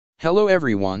Hello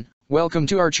everyone, welcome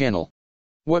to our channel.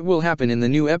 What will happen in the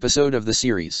new episode of the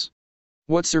series?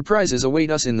 What surprises await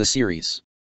us in the series?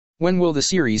 When will the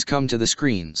series come to the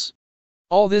screens?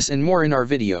 All this and more in our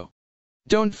video.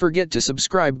 Don't forget to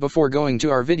subscribe before going to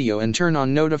our video and turn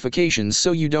on notifications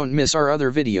so you don't miss our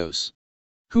other videos.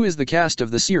 Who is the cast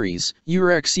of the series,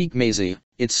 Yürek Çıkmazı,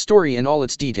 its story and all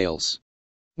its details?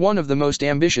 One of the most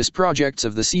ambitious projects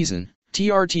of the season,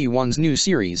 TRT1's new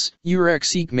series, Yürek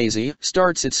Çıkmazı,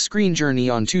 starts its screen journey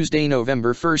on Tuesday,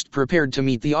 November 1st. Prepared to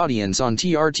meet the audience on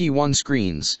TRT1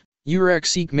 screens, Yürek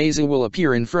Çıkmazı will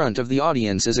appear in front of the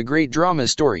audience as a great drama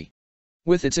story.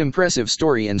 With its impressive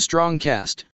story and strong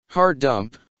cast, Heart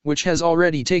Dump, which has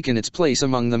already taken its place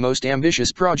among the most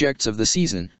ambitious projects of the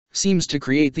season, seems to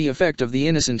create the effect of the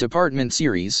Innocent Apartment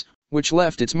series, which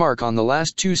left its mark on the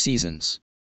last two seasons.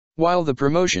 While the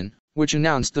promotion, which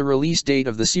announced the release date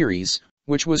of the series,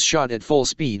 which was shot at full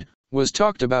speed, was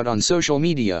talked about on social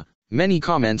media, many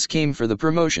comments came for the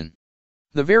promotion.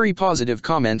 The very positive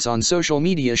comments on social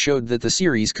media showed that the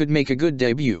series could make a good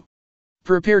debut.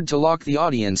 Prepared to lock the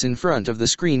audience in front of the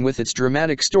screen with its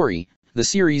dramatic story, the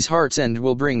series Heart's End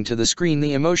will bring to the screen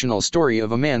the emotional story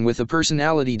of a man with a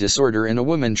personality disorder and a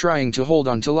woman trying to hold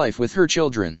on to life with her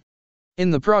children.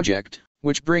 In the project,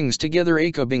 which brings together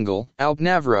Aka Bingöl, Alp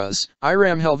Navruz,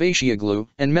 İrem Helvatioglu,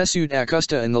 and Mesut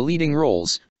Akusta in the leading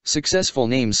roles, successful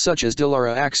names such as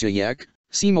Dilara Aksoyek,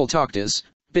 Simul Toktas,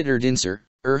 Bitter Dincer,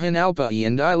 Erhan Alpai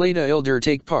and İlayda İlder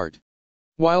take part.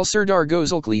 While Serdar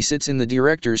Gözalkli sits in the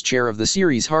director's chair of the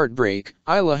series Heartbreak,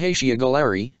 İlhatioglu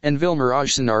Galeri and Vilmer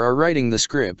Ajsanar are writing the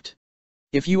script.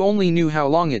 If you only knew how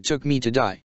long it took me to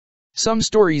die. Some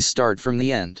stories start from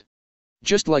the end.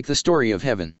 Just like the story of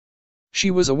Heaven. She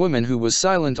was a woman who was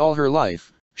silent all her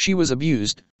life, she was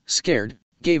abused, scared,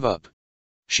 gave up.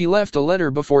 She left a letter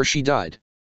before she died.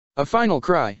 A final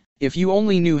cry, if you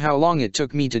only knew how long it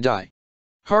took me to die.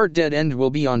 Heart Dead End will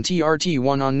be on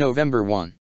TRT1 on November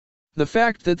 1. The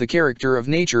fact that the character of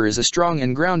Nature is a strong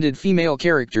and grounded female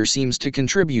character seems to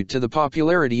contribute to the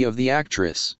popularity of the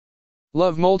actress.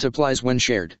 Love multiplies when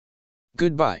shared.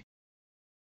 Goodbye.